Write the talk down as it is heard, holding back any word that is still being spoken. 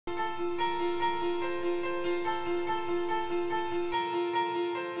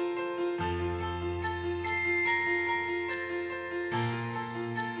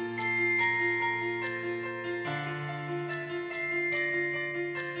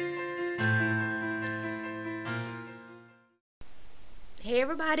Hey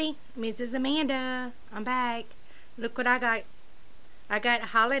everybody, Mrs. Amanda. I'm back. Look what I got. I got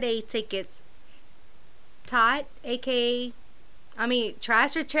holiday tickets. Todd, Trash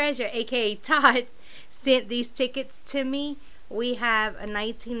or Treasure, aka Todd, sent these tickets to me. We have a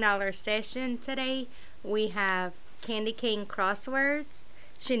 $19 session today. We have candy cane crosswords.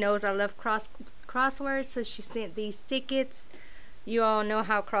 She knows I love crosswords, so she sent these tickets. You all know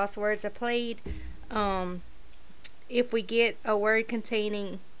how crosswords are played. If we get a word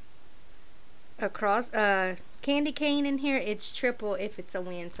containing a candy cane in here, it's triple if it's a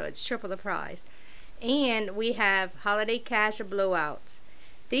win, so it's triple the prize. And we have holiday cash blowouts.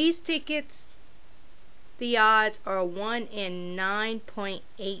 These tickets, the odds are 1 in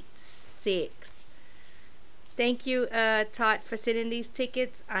 9.86. Thank you, Todd, for sending these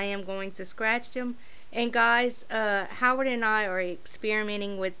tickets. I am going to scratch them. And guys, Howard and I are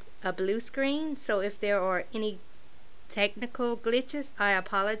experimenting with a blue screen, so if there are any technical glitches, I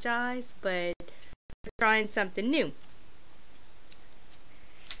apologize, but we're trying something new.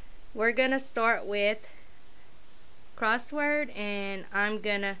 We're gonna start with crossword, and I'm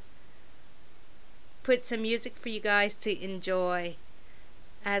gonna put some music for you guys to enjoy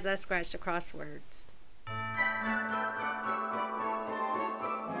as I scratch the crosswords.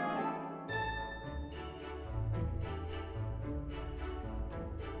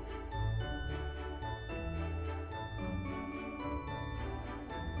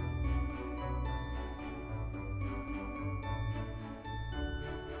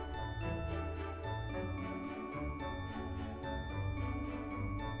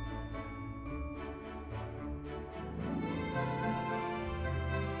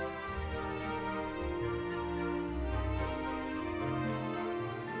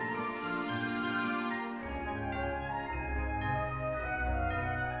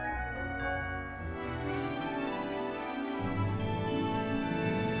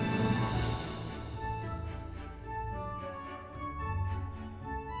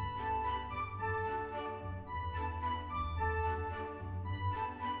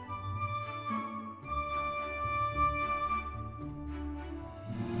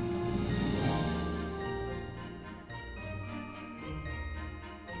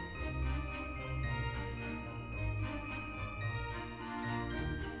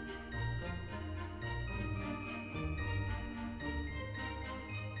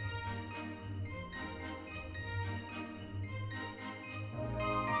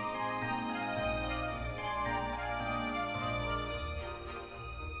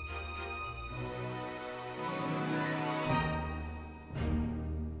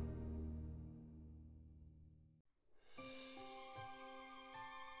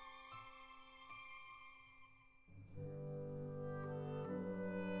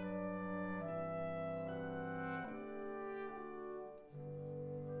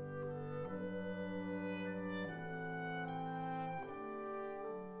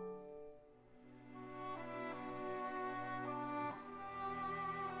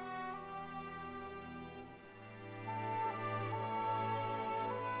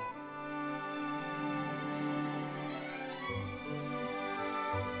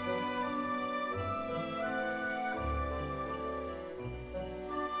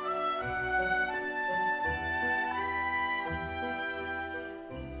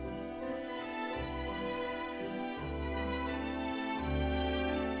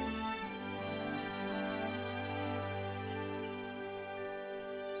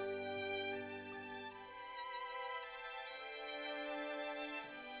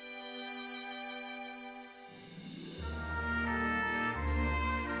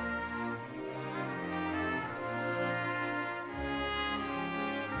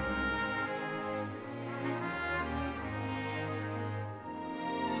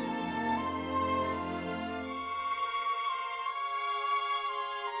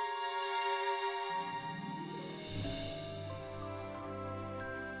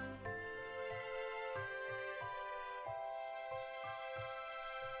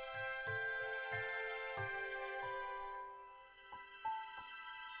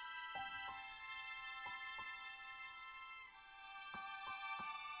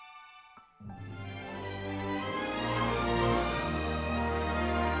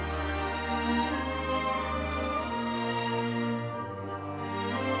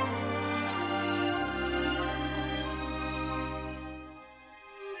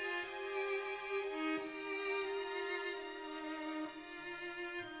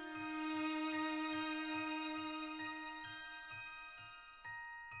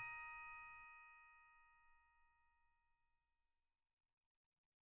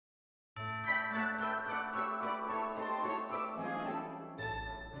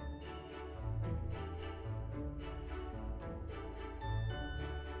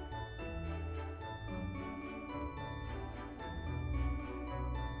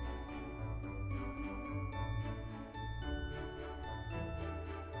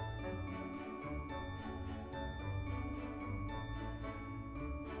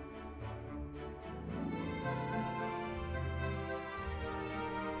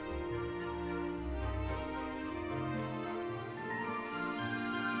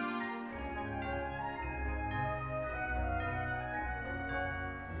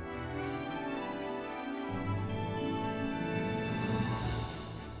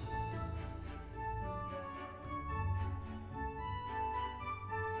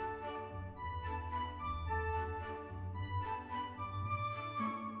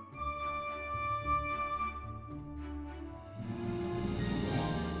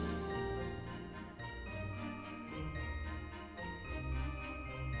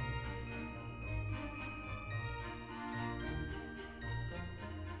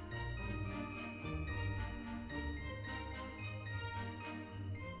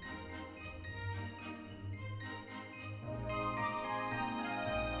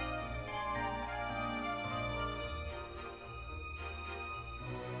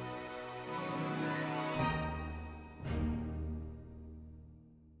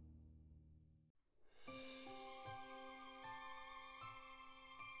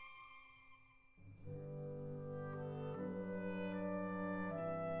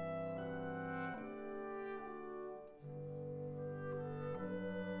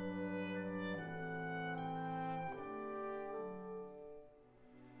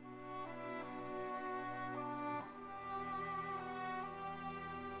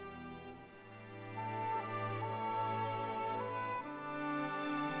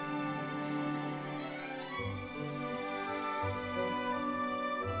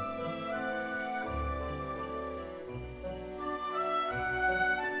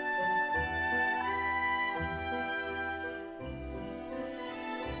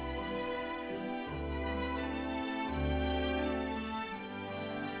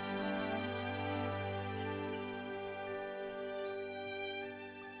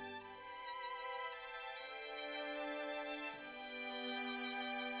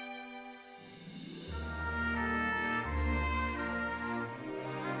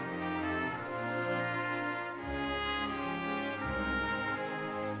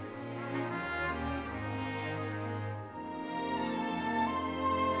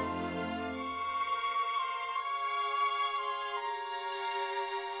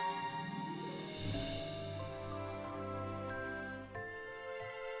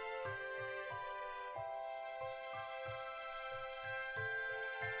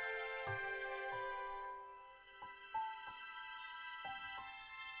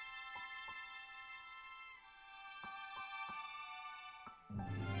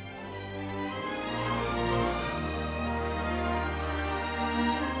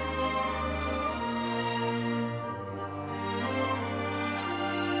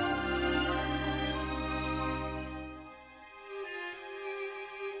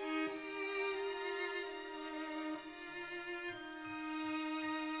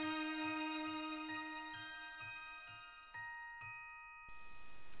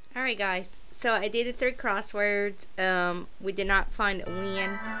 Alright guys, so I did the 3 crosswords. We did not find a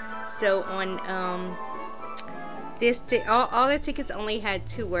win. So on this all the tickets only had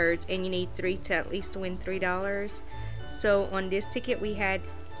 2 words, and you need 3 to at least win $3. So on this ticket we had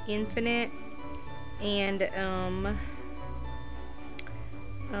infinite and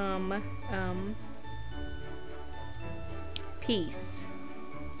peace.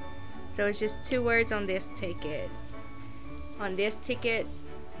 So it's just 2 words on this ticket. On this ticket,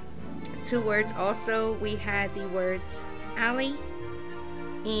 2 words also, we had the words alley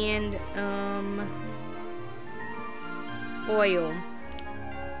and oil.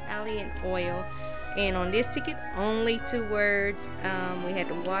 Alley and oil. And on this ticket, only 2 words. We had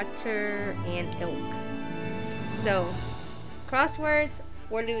water and elk. So crosswords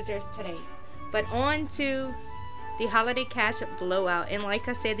were losers today. But on to the holiday cash blowout. And like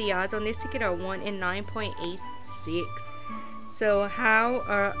I said, the odds on this ticket are 1 in 9.86. So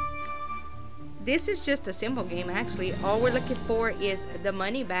this is just a simple game actually. All we're looking for is the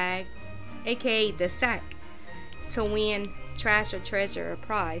money bag, aka the sack, to win trash or treasure or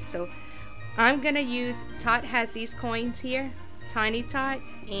prize. So I'm gonna use, Tot has these coins here, Tiny Tot,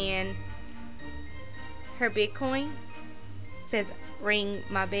 and her big coin says ring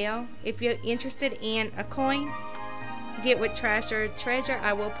my bell. If you're interested in a coin, get with trash or treasure.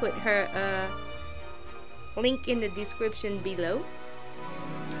 I will put her link in the description below.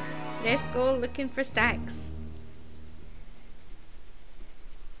 Let's go looking for sacks.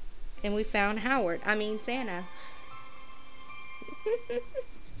 And we found Santa.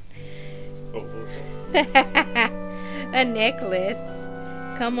 A necklace.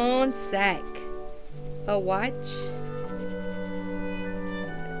 Come on, sack. A watch.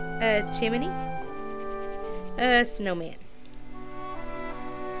 A chimney. A snowman.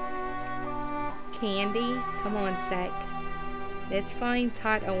 Candy. Come on, sack. Let's find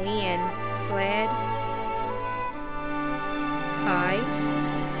Tot a win. Sled. Pie.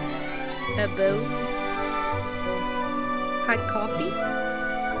 A boat. Hot coffee.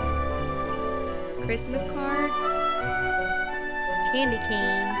 Christmas card. Candy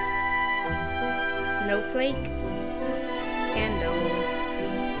cane. Snowflake. Candle.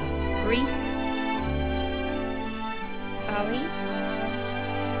 Wreath. Holly.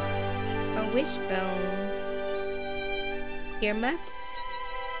 A wishbone. Earmuffs.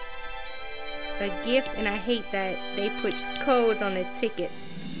 A gift, and I hate that they put codes on the ticket.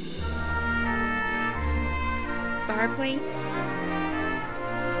 Fireplace.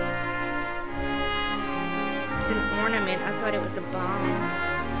 It's an ornament. I thought it was a bomb.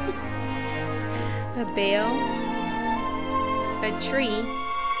 A bell. A tree.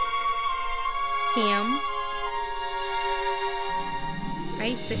 Ham.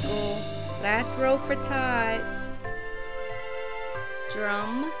 Icicle. Last row for Todd.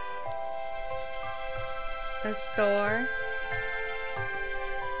 Drum. A star.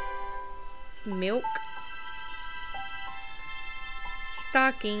 Milk.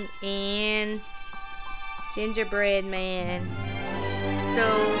 Stocking, and gingerbread man. So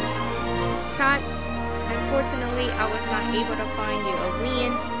Tot, unfortunately I was not able to find you a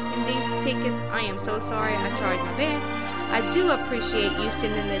win in these tickets. I am so sorry. I tried my best. I do appreciate you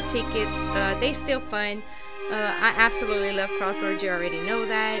sending the tickets. They still fun. I absolutely love crosswords. You already know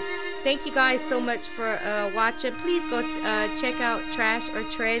that. Thank you guys so much for watching. Please go check out Trash or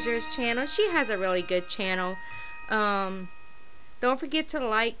Treasure's channel. She has a really good channel. Don't forget to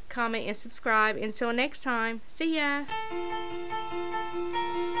like, comment, and subscribe. Until next time, see ya.